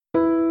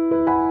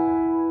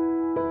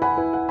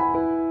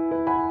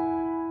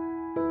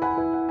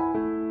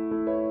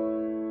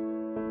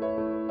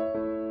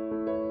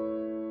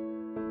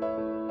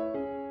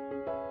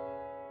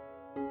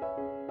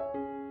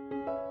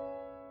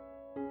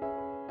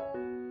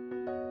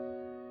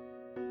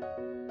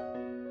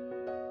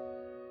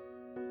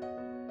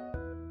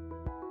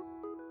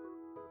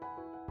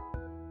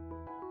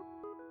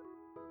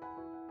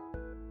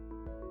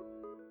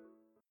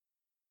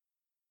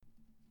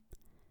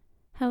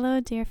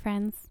Hello, dear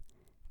friends.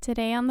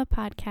 Today on the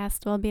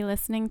podcast, we'll be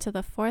listening to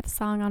the fourth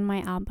song on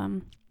my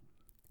album.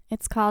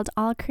 It's called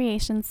All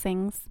Creation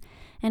Sings,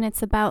 and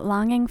it's about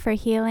longing for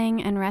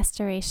healing and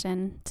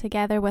restoration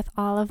together with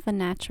all of the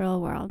natural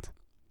world.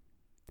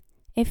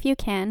 If you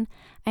can,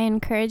 I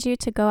encourage you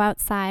to go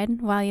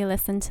outside while you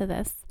listen to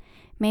this.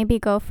 Maybe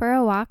go for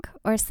a walk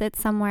or sit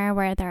somewhere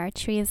where there are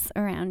trees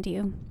around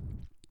you.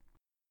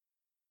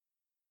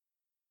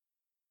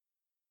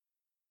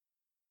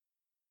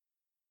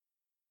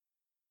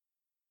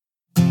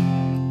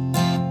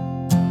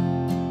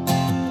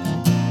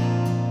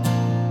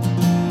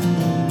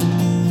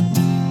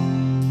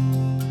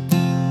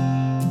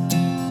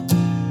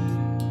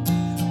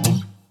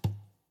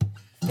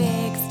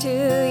 Fixed to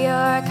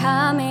your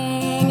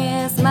coming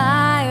is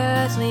my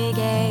earthly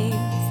gaze.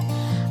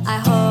 I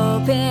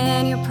hope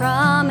in your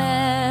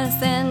promise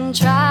and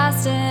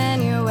trust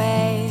in your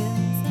ways.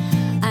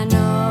 I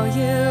know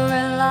you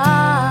are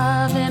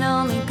love and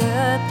only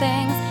good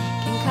things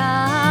can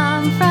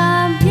come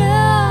from you.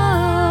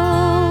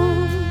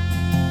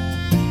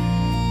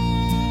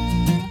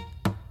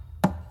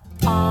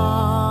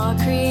 All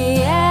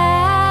creation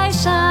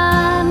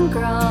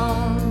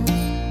groans.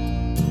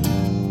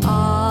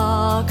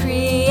 All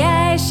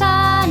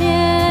creation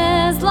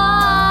is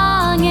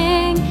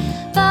longing.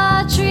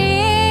 The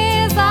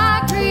trees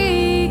are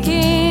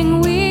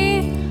creaking.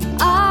 We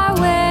are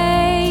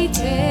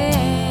waiting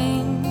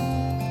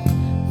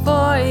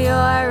for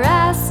your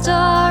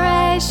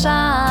restoration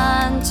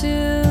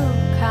to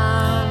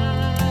come.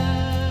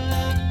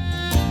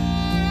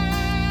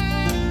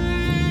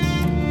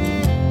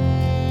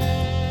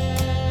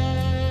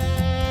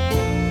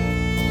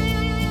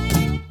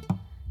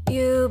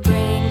 You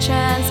bring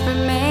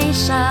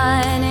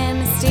transformation in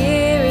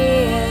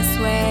mysterious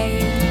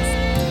ways.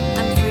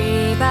 I'm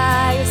free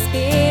by your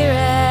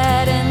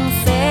spirit and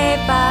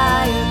saved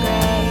by your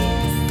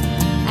grace.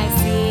 I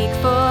seek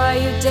for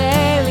you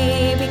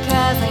daily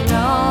because I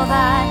know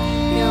that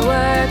your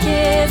work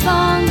is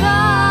ongoing.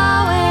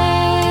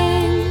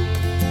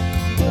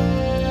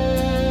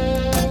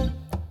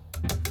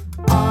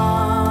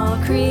 All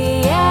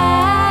creation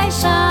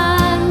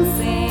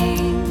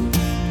sings.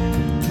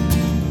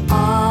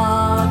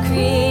 All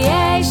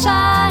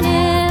creation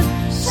is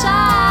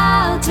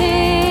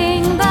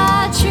shouting. The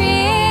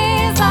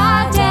trees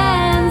are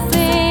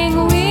dancing.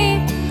 We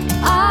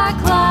are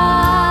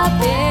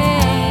clapping.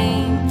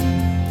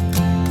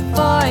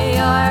 For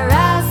your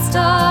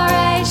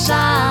restoration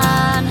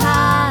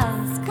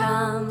has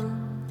come.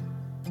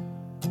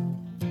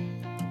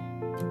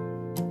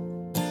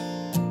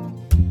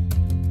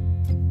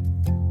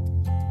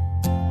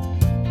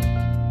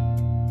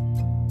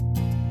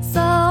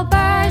 So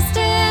burst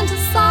into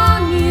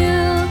song,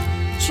 you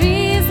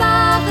trees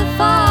of the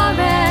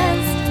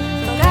forest,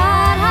 for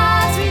God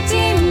has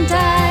redeemed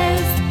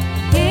us.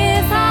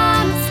 His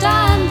hand has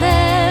done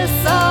this.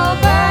 So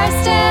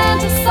burst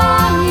into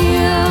song,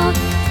 you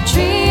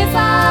trees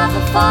of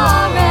the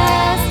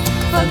forest,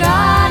 for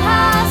God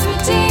has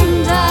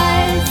redeemed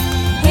us.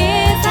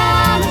 His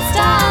hand has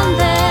done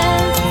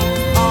this.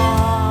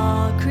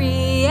 All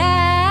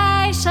creation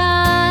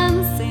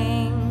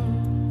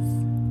sings.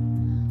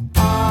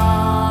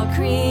 All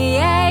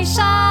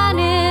creation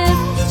is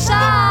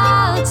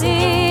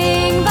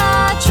shouting. The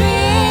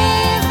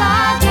trees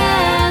are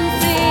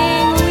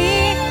dancing. We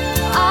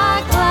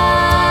are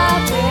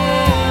clapping.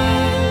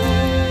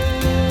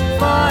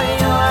 For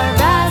your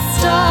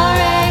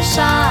restoration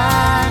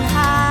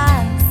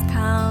has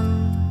come.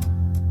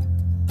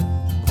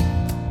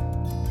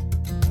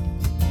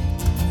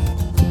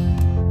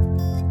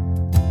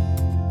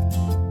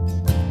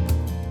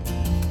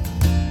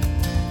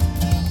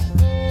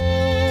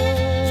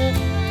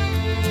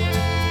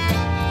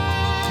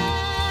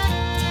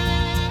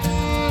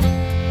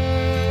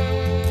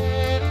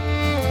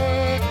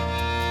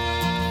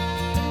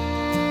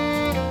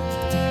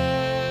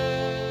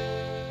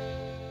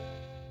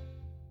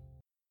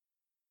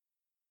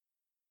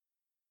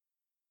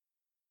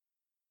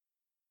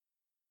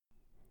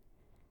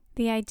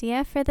 The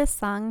idea for this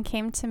song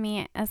came to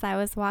me as I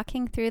was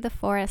walking through the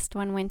forest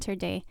one winter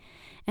day,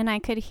 and I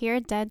could hear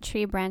dead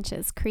tree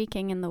branches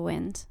creaking in the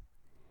wind.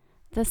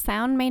 The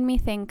sound made me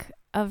think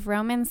of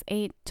Romans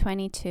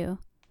 8:22.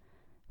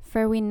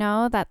 For we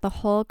know that the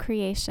whole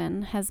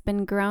creation has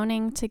been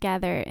groaning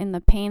together in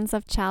the pains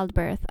of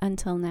childbirth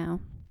until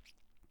now.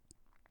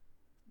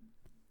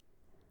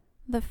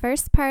 The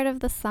first part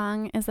of the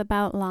song is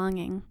about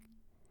longing.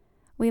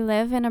 We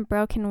live in a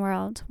broken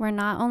world where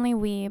not only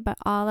we, but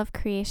all of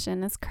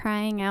creation is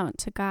crying out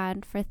to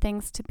God for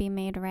things to be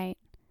made right.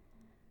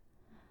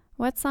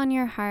 What's on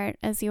your heart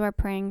as you are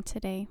praying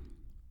today?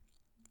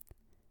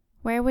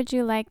 Where would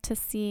you like to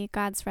see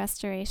God's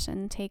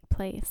restoration take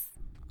place?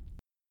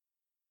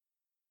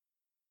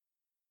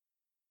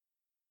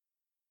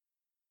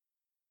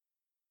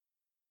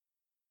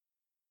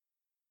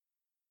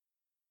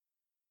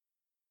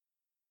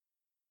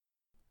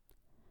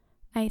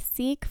 I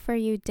seek for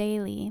you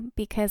daily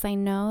because I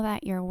know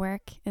that your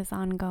work is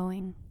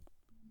ongoing.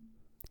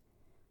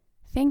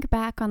 Think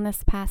back on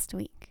this past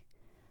week.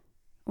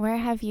 Where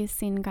have you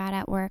seen God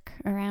at work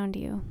around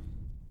you?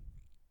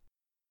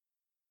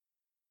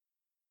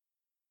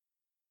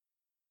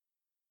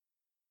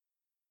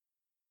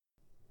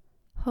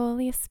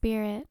 Holy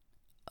Spirit,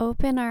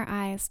 open our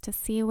eyes to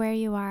see where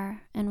you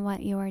are and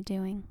what you are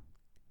doing.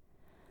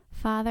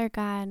 Father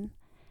God,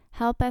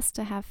 help us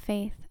to have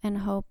faith and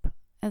hope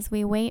as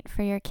we wait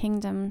for your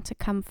kingdom to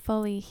come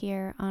fully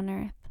here on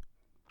earth.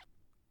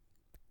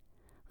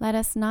 Let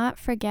us not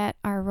forget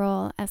our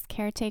role as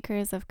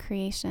caretakers of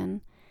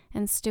creation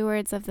and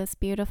stewards of this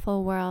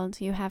beautiful world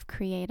you have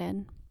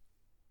created.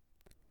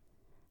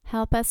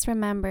 Help us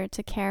remember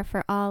to care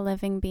for all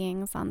living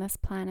beings on this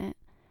planet,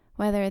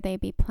 whether they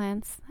be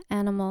plants,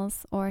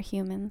 animals, or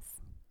humans.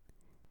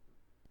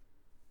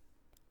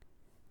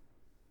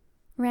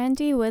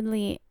 Randy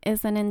Woodley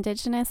is an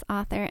Indigenous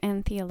author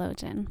and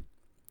theologian.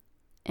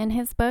 In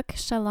his book,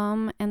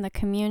 Shalom and the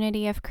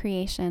Community of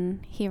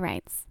Creation, he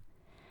writes,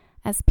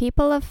 "As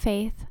people of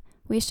faith,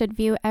 we should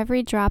view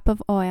every drop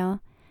of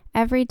oil,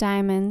 every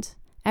diamond,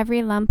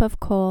 every lump of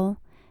coal,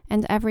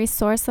 and every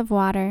source of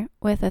water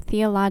with a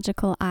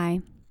theological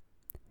eye.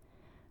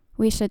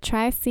 We should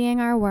try seeing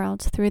our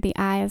world through the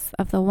eyes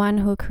of the one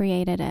who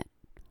created it.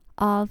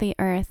 All the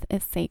earth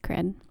is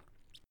sacred."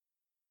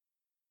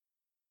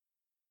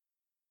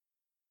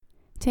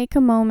 Take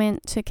a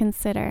moment to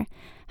consider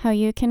how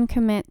you can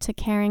commit to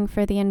caring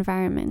for the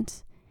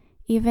environment,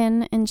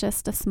 even in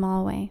just a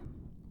small way.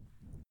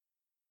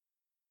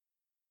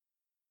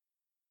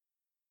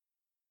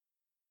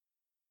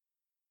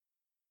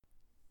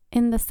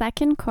 In the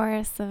second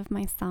chorus of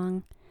my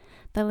song,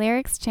 the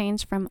lyrics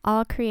change from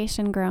 "all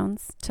creation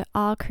groans" to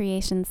 "all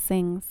creation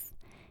sings,"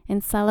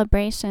 in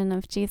celebration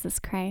of Jesus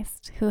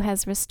Christ, who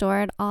has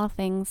restored all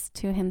things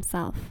to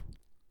himself.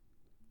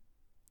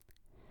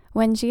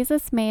 When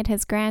Jesus made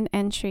his grand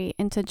entry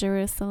into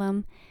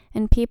Jerusalem,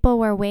 and people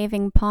were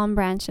waving palm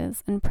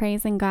branches and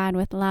praising God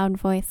with loud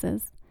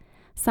voices,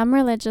 some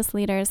religious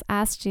leaders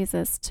asked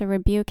Jesus to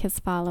rebuke his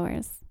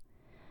followers.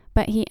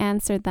 But he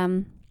answered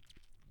them,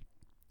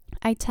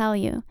 "I tell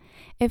you,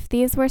 if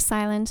these were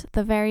silent,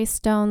 the very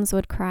stones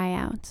would cry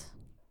out."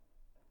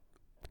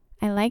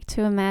 I like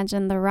to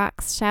imagine the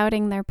rocks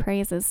shouting their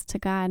praises to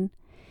God,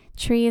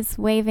 trees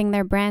waving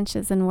their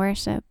branches in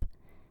worship,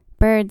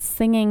 birds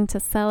singing to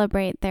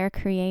celebrate their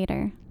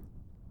Creator.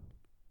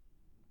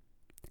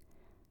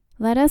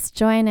 Let us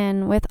join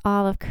in with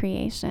all of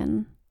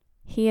creation.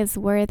 He is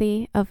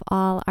worthy of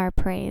all our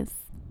praise.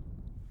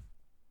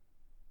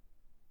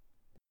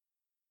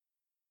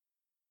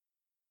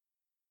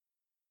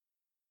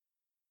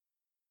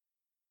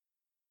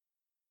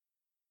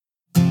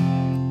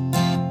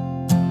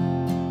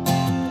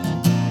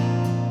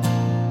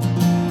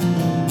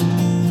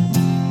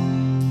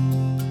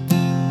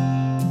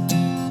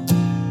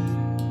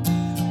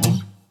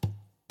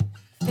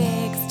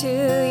 Fixed to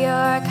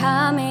your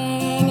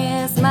coming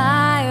is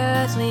my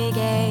earthly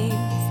gaze.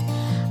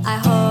 I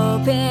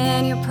hope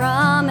in your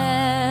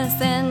promise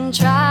and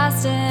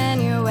trust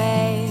in your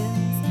ways.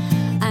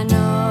 I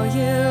know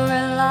you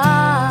are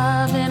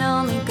love and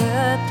only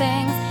good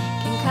things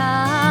can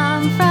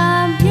come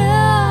from you.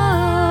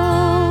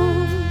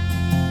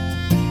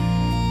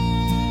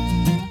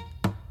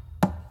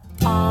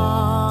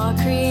 All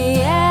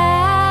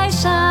creation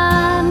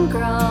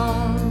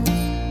groans.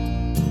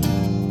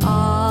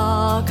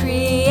 All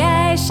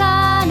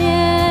creation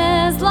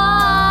is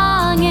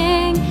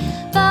longing.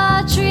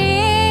 The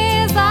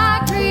trees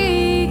are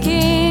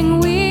creaking.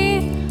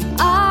 We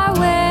are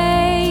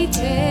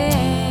waiting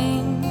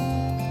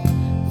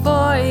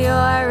for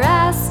your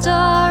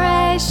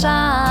restoration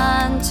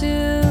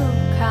to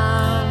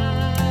come.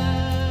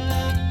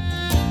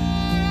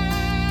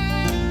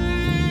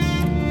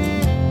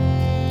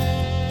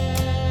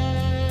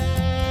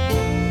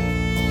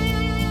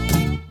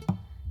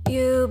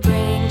 You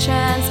bring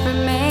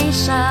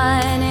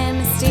transformation in